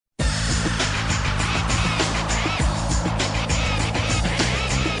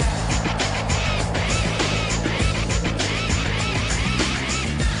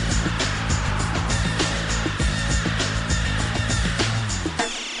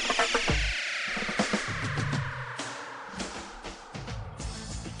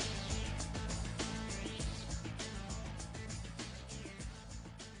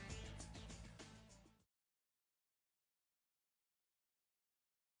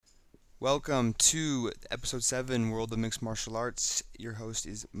Welcome to episode 7, World of Mixed Martial Arts. Your host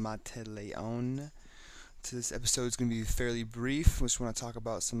is Mate Leon. This episode is going to be fairly brief. We just want to talk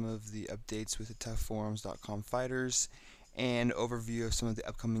about some of the updates with the toughforums.com fighters and overview of some of the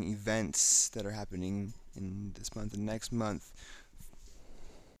upcoming events that are happening in this month and next month.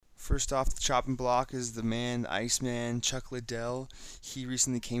 First off the chopping block is the man, the Iceman, Chuck Liddell. He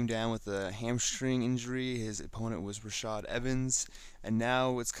recently came down with a hamstring injury. His opponent was Rashad Evans, and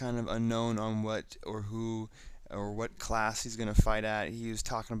now it's kind of unknown on what or who or what class he's going to fight at. He was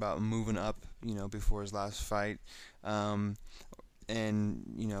talking about moving up, before his last fight. And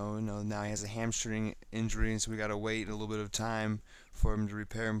now he has a hamstring injury, and so we got to wait a little bit of time for him to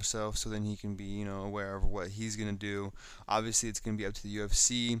repair himself, so then he can be aware of what he's gonna do. Obviously, it's gonna be up to the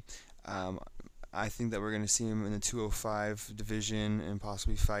UFC. I think that we're gonna see him in the 205 division and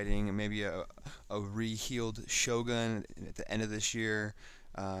possibly fighting maybe a re-healed Shogun at the end of this year.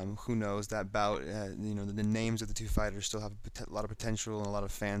 Who knows? That bout, the names of the two fighters still have a lot of potential, and a lot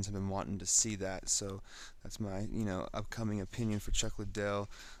of fans have been wanting to see that. So that's my, upcoming opinion for Chuck Liddell.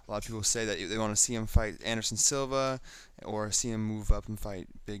 A lot of people say that they want to see him fight Anderson Silva or see him move up and fight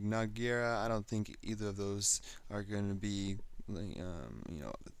Big Nogueira. I don't think either of those are going to be,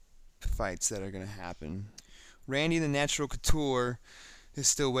 fights that are going to happen. Randy the Natural Couture is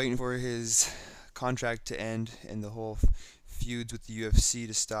still waiting for his contract to end and the whole feuds with the UFC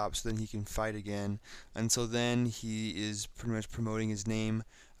to stop so then he can fight again. Until then, he is pretty much promoting his name.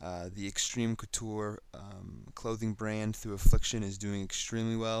 The Extreme Couture clothing brand through Affliction is doing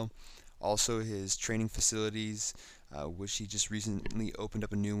extremely well. Also, his training facilities, which he just recently opened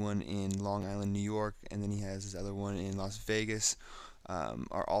up a new one in Long Island, New York, and then he has his other one in Las Vegas,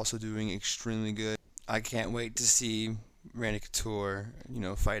 are also doing extremely good. I can't wait to see Randy Couture,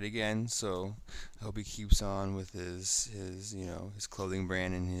 fight again. So I hope he keeps on with his clothing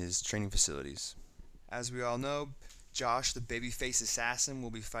brand and his training facilities. As we all know, Josh, the babyface assassin, will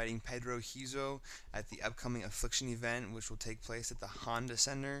be fighting Pedro Hizo at the upcoming Affliction event, which will take place at the Honda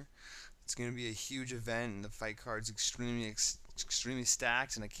Center. It's going to be a huge event, and the fight card's extremely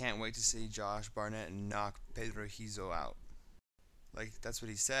stacked, and I can't wait to see Josh Barnett knock Pedro Hizo out. Like, that's what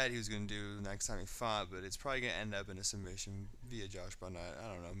he said he was going to do next time he fought, but it's probably going to end up in a submission via Josh Barnett. I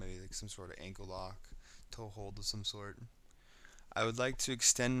don't know, maybe like some sort of ankle lock, toe hold of some sort. I would like to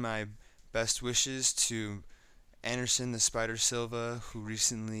extend my best wishes to Anderson the Spider Silva, who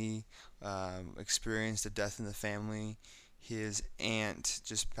recently experienced a death in the family. His aunt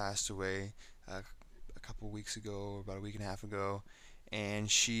just passed away a couple weeks ago, or about a week and a half ago,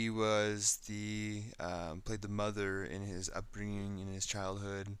 and she was played the mother in his upbringing in his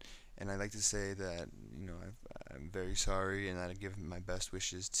childhood. And I'd like to say that I'm very sorry, and I give my best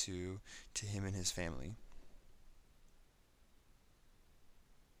wishes to him and his family.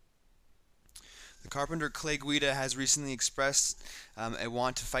 The Carpenter Clay Guida has recently expressed a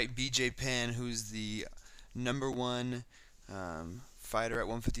want to fight BJ Penn, who's the number one fighter at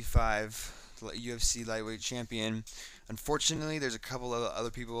 155, UFC lightweight champion. Unfortunately, there's a couple of other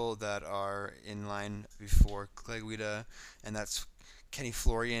people that are in line before Clay Guida, and that's Kenny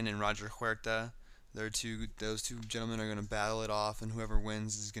Florian and Roger Huerta. Those two gentlemen are going to battle it off, and whoever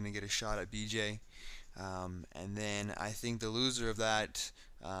wins is going to get a shot at BJ. And then I think the loser of that,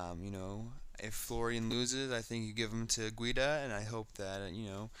 if Florian loses, I think you give him to Guida, and I hope that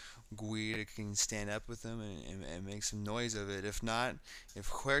Guida can stand up with him and make some noise of it. If not, if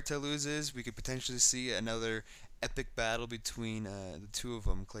Huerta loses, we could potentially see another epic battle between the two of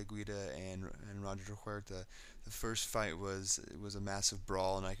them, Clay Guida and Roger Huerta. The first fight was a massive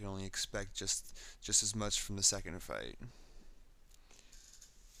brawl, and I can only expect just as much from the second fight.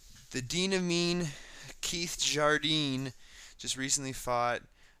 The Dean of Mean, Keith Jardine, just recently fought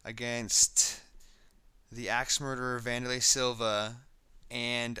against the axe murderer Vanderlei Silva,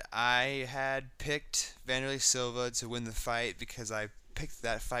 and I had picked Vanderlei Silva to win the fight because I picked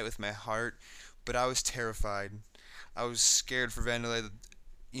that fight with my heart, but I was terrified. I was scared for Vanderlei,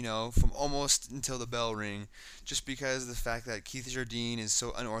 from almost until the bell ring, just because of the fact that Keith Jardine is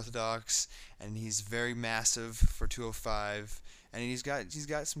so unorthodox, and he's very massive for 205, and he's got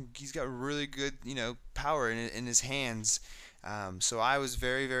really good power in his hands. So I was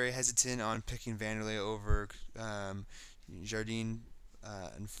very, very hesitant on picking Vanderlei over Jardine.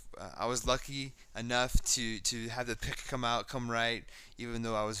 I was lucky enough to have the pick come right, even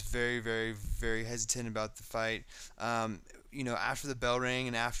though I was very, very, very hesitant about the fight. After the bell rang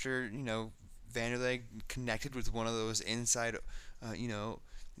and after Vanderlei connected with one of those inside,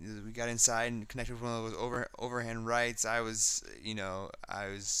 we got inside and connected with one of those overhand rights. I was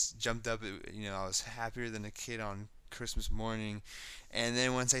jumped up. I was happier than a kid on Christmas morning. And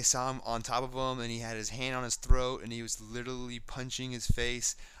then once I saw him on top of him and he had his hand on his throat and he was literally punching his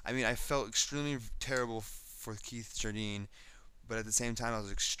face, I mean, I felt extremely terrible for Keith Jardine. But at the same time, I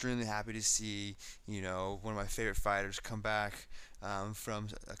was extremely happy to see, one of my favorite fighters come back from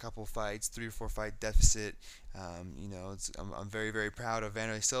a couple fights, 3 or 4 fight deficit. I'm very, very proud of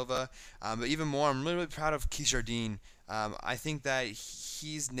Vanderlei Silva. But even more, I'm really, really proud of Keith Jardine. I think that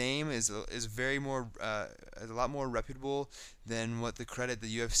his name is a lot more reputable than what the credit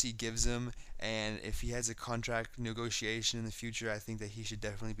the UFC gives him. And if he has a contract negotiation in the future, I think that he should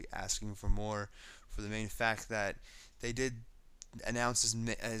definitely be asking for more, for the main fact that they did announce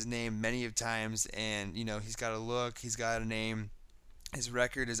his name many of times, and he's got a look, he's got a name, his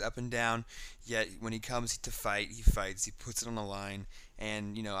record is up and down, yet when he comes to fight, he fights, he puts it on the line,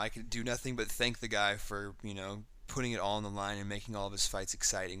 and I could do nothing but thank the guy for putting it all on the line and making all of his fights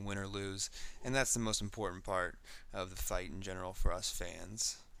exciting, win or lose. And that's the most important part of the fight in general for us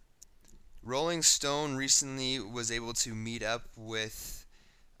fans. Rolling Stone recently was able to meet up with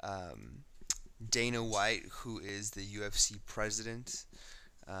Dana White, who is the UFC president,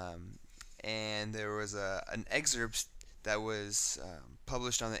 and there was an excerpt that was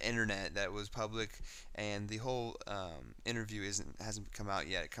published on the internet that was public, and the whole interview hasn't come out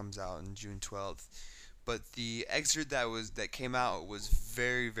yet. It comes out on June 12th. But the excerpt that came out was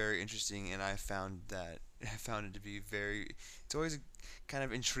very, very interesting, and I found it to be very. It's always kind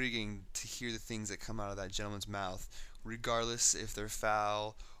of intriguing to hear the things that come out of that gentleman's mouth, regardless if they're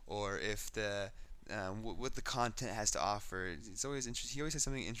foul or if what the content has to offer. It's always interesting. He always has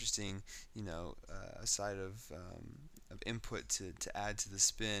something interesting, a side of input to add to the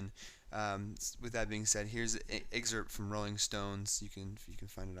spin. With that being said, here's an excerpt from Rolling Stones. You can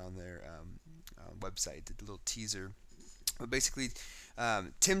find it on their website, the little teaser. But basically,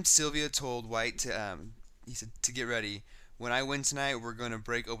 Tim Sylvia told White he said to get ready. When I win tonight, we're going to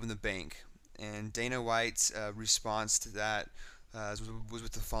break open the bank. And Dana White's response to that was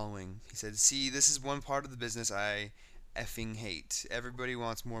with the following. He said, "See, this is one part of the business I effing hate. Everybody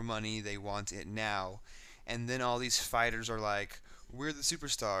wants more money. They want it now. And then all these fighters are like, we're the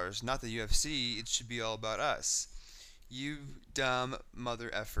superstars, not the UFC. It should be all about us. You dumb mother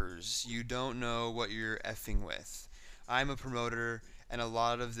effers. You don't know what you're effing with. I'm a promoter, and a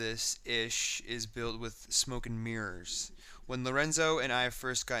lot of this ish is built with smoke and mirrors. When Lorenzo and I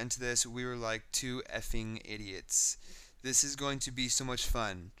first got into this, we were like two effing idiots. This is going to be so much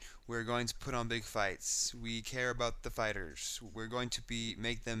fun. We're going to put on big fights. We care about the fighters. We're going to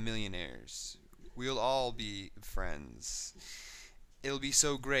make them millionaires. We'll all be friends. It'll be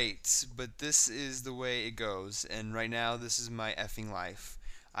so great, but this is the way it goes, and right now this is my effing life.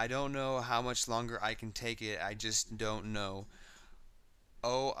 I don't know how much longer I can take it. I just don't know.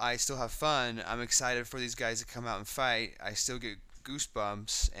 Oh, I still have fun. I'm excited for these guys to come out and fight. I still get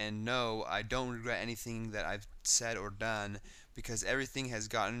goosebumps, and no, I don't regret anything that I've said or done, because everything has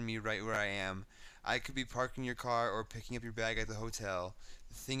gotten me right where I am. I could be parking your car or picking up your bag at the hotel.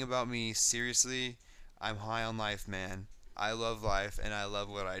 The thing about me, seriously, I'm high on life, man. I love life, and I love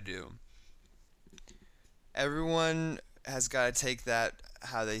what I do." Everyone has got to take that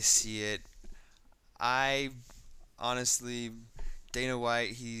how they see it. I honestly, Dana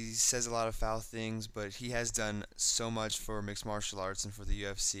White, he says a lot of foul things, but he has done so much for mixed martial arts and for the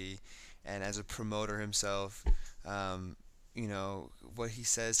UFC, and as a promoter himself, what he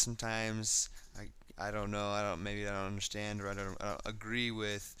says sometimes, I don't know, maybe I don't understand or I don't agree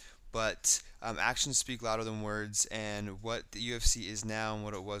with, but actions speak louder than words, and what the UFC is now and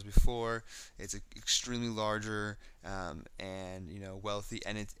what it was before, it's an extremely larger and wealthy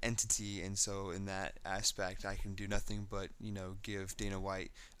entity, and so in that aspect, I can do nothing but give Dana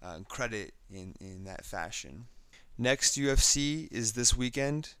White credit in that fashion. Next UFC is this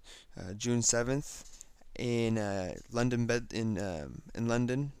weekend, June 7th, in London,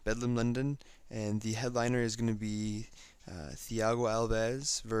 Bedlam, London, and the headliner is going to be Thiago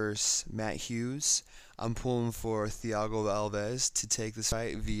Alves versus Matt Hughes. I'm pulling for Thiago Alves to take this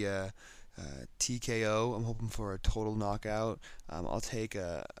fight via TKO. I'm hoping for a total knockout. I'll take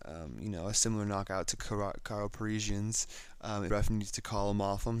a similar knockout to Karo Parisian's. If the ref needs to call him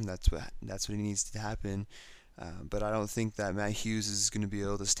off him, that's what he needs to happen. But I don't think that Matt Hughes is going to be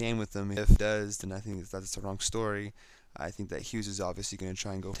able to stand with him. If he does, then I think that's the wrong story. I think that Hughes is obviously going to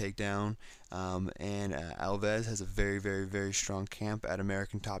try and go takedown. And Alves has a very, very, very strong camp at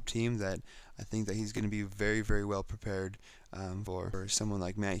American Top Team that I think that he's going to be very, very well prepared for someone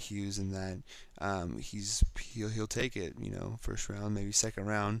like Matt Hughes, and that he'll take it. First round, maybe second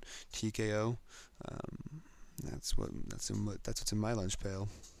round TKO. That's what's in my lunch pail.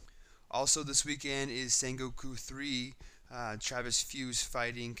 Also this weekend is Sengoku 3. Travis Hughes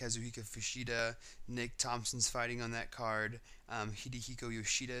fighting Kazuhika Fushida. Nick Thompson's fighting on that card. Hidehiko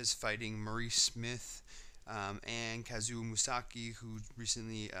Yoshida is fighting Maurice Smith. And Kazuo Musaki, who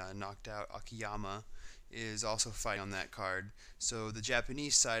recently knocked out Akiyama, is also fighting on that card. So the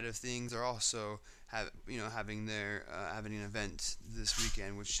Japanese side of things are also having an event this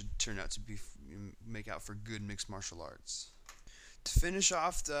weekend, which should turn out to make out for good mixed martial arts. To finish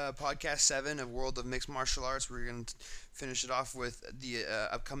off the podcast 7 of World of Mixed Martial Arts, we're going to finish it off with the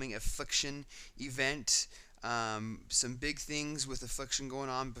upcoming Affliction event. Some big things with Affliction going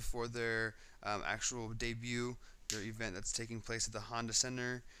on before their actual debut, their event that's taking place at the Honda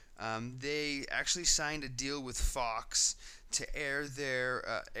Center. They actually signed a deal with Fox to air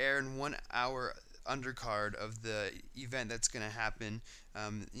in 1 hour undercard of the event that's going to happen,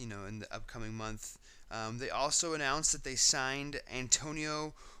 in the upcoming month. They also announced that they signed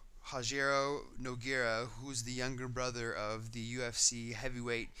Antonio Hajiro Nogueira, who's the younger brother of the UFC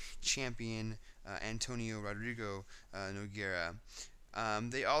heavyweight champion Antonio Rodrigo Nogueira.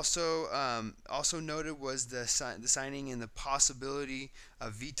 They also noted was the signing and the possibility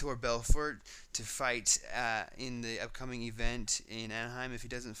of Vitor Belfort to fight in the upcoming event in Anaheim. If he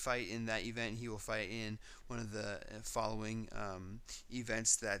doesn't fight in that event, he will fight in one of the following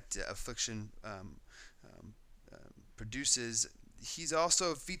events that Affliction produces.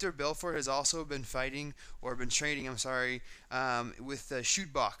 Vitor Belfort has also been training, with the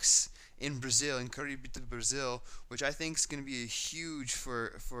Shoot Box in Brazil, in Curitiba, Brazil, which I think is going to be huge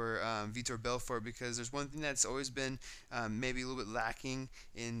for Vitor Belfort, because there's one thing that's always been maybe a little bit lacking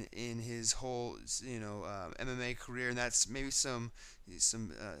in his whole MMA career, and that's maybe some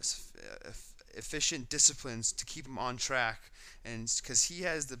efficient disciplines to keep him on track, and because he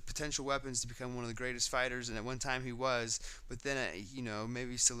has the potential weapons to become one of the greatest fighters, and at one time he was, but then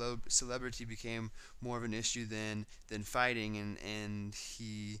maybe celebrity became more of an issue than fighting, and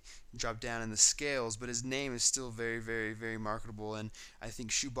he dropped down in the scales, but his name is still very, very, very marketable, and I think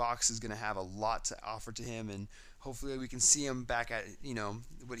Shoebox is going to have a lot to offer to him, and hopefully we can see him back at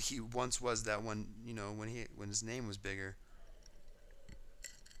what he once was, that one when his name was bigger.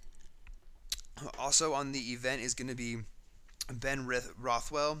 Also on the event is going to be Ben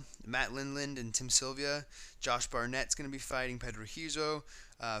Rothwell, Matt Lindland, and Tim Sylvia. Josh Barnett's going to be fighting Pedro Hizo.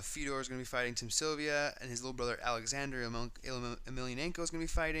 Fedor is going to be fighting Tim Sylvia, and his little brother Alexander Emelianenko is going to be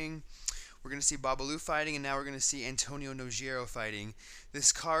fighting. We're going to see Babalu fighting, and now we're going to see Antonio Nogueira fighting.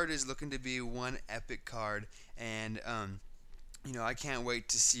 This card is looking to be one epic card, and I can't wait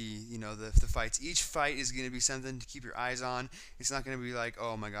to see, the fights. Each fight is going to be something to keep your eyes on. It's not going to be like,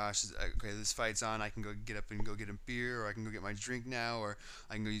 oh my gosh, okay, this fight's on, I can go get up and go get a beer, or I can go get my drink now, or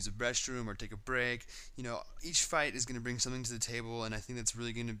I can go use the restroom or take a break. Each fight is going to bring something to the table, and I think that's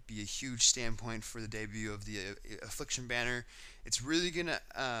really going to be a huge standpoint for the debut of the Affliction banner. It's really going to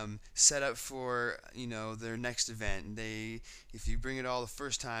set up for, their next event. If you bring it all the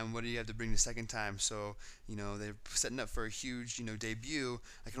first time, what do you have to bring the second time? So, they're setting up for a huge, debut.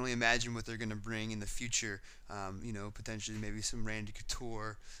 I can only imagine what they're going to bring in the future. Potentially maybe some Randy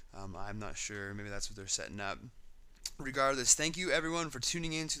Couture. I'm not sure. Maybe that's what they're setting up. Regardless, thank you everyone for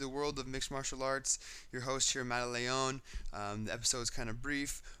tuning in to the World of Mixed Martial Arts. Your host here, Matt Leon. The episode is kind of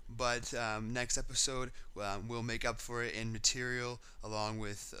brief, but next episode we'll make up for it in material, along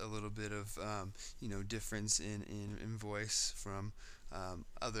with a little bit of difference in voice from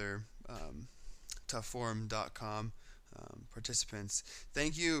other toughforum.com participants.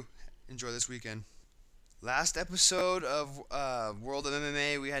 Thank you. Enjoy this weekend. Last episode of World of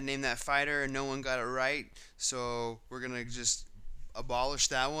MMA, we had named that fighter and no one got it right, so we're going to just abolish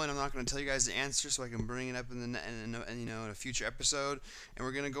that one. I'm not going to tell you guys the answer so I can bring it up in a future episode, and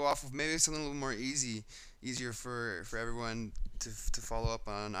we're going to go off of maybe something a little more easier for everyone to follow up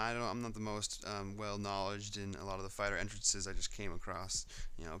on. I'm not the most well-knowledged in a lot of the fighter entrances. I just came across,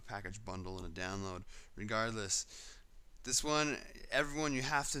 a package bundle and a download. Regardless, this one, everyone, you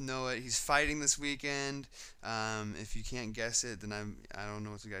have to know it. He's fighting this weekend. If you can't guess it, then I don't know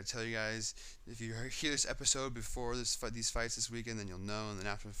what to tell you guys. If you hear this episode before these fights this weekend, then you'll know. And then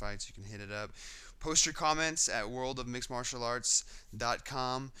after the fights, you can hit it up. Post your comments at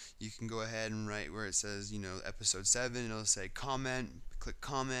worldofmixedmartialarts.com. You can go ahead and write where it says, episode 7. It'll say comment. Click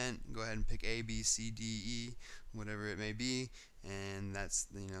comment. Go ahead and pick A, B, C, D, E, whatever it may be. And that's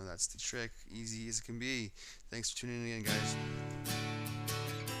the trick, easy as it can be. Thanks for tuning in again, guys.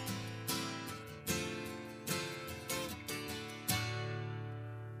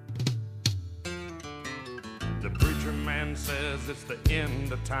 The preacher man says it's the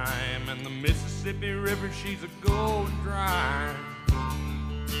end of time, and the Mississippi River, she's a going dry.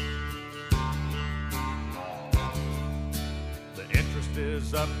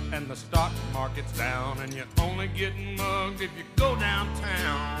 is up and the stock market's down, and you only get mugged if you go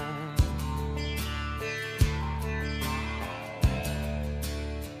downtown.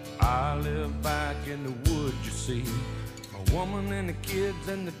 I live back in the woods, you see, a woman and the kids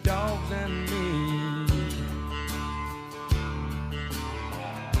and the dogs and me.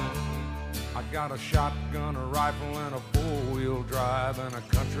 I got a shotgun, a rifle, and a four-wheel drive, and a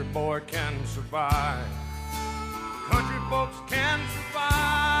country boy can survive. Country folks can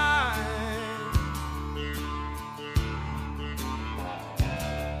survive.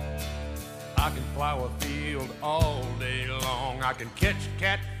 I can plow a field all day long. I can catch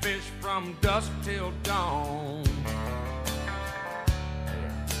catfish from dusk till dawn.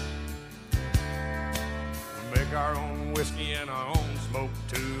 Make our own whiskey and our own smoke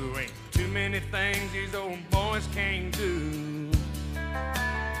too. Ain't too many things these old boys can't do.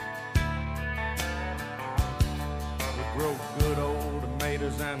 We grow good old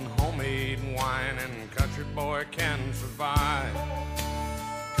tomatoes and homemade wine, and country boy can survive.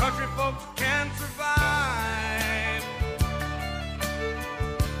 Country folks can survive.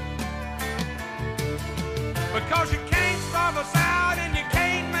 Because you can't starve us out and you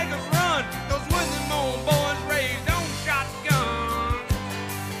can't make us run. Those when them old boys raised on shotguns.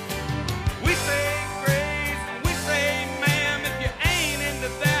 We say grace and we say ma'am. If you ain't into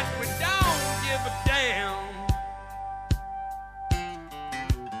that, we don't give a damn.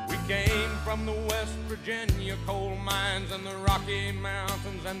 We came from the West Virginia coal mines and the Rocky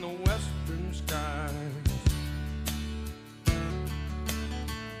Mountains and the western skies.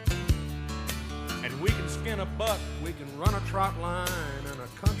 And we can skin a buck, we can run a trot line, and a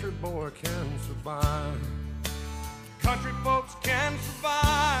country boy can survive. Country folks can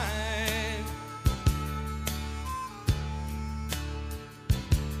survive.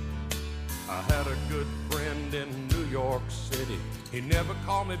 I had a good friend in New York City. He never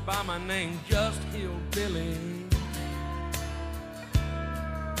called me by my name, just Hillbilly.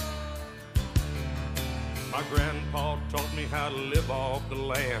 My grandpa taught me how to live off the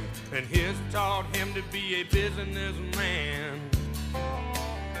land, and his taught him to be a businessman.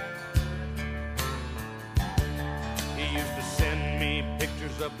 He used to send me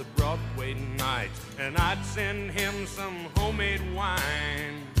pictures of the Broadway nights, and I'd send him some homemade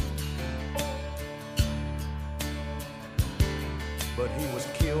wine. But he was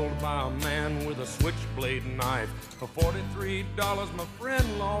killed by a man with a switchblade knife. For $43, my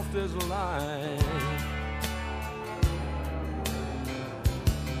friend lost his life.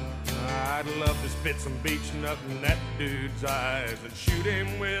 I'd love to spit some beach nut in that dude's eyes and shoot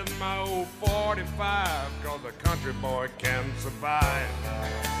him with my old 45, cause a country boy can survive.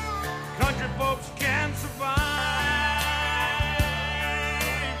 Country folks can survive.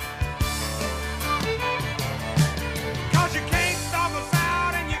 Cause you can't stop us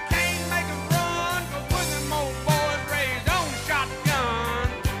out and you can't make us run, cause we're them old boys raised on shotgun.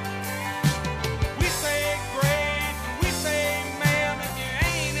 We say grace and we say ma'am. If you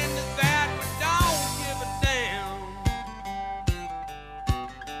ain't into that, we don't give a damn.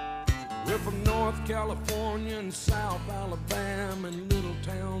 We're from North California and South Alabama and little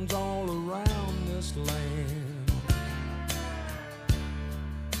towns all around this land.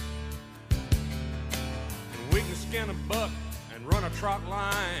 And we can skin a buck and run a trot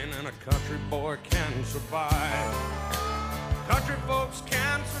line, and a country boy can survive. Country folks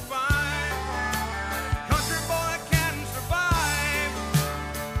can survive.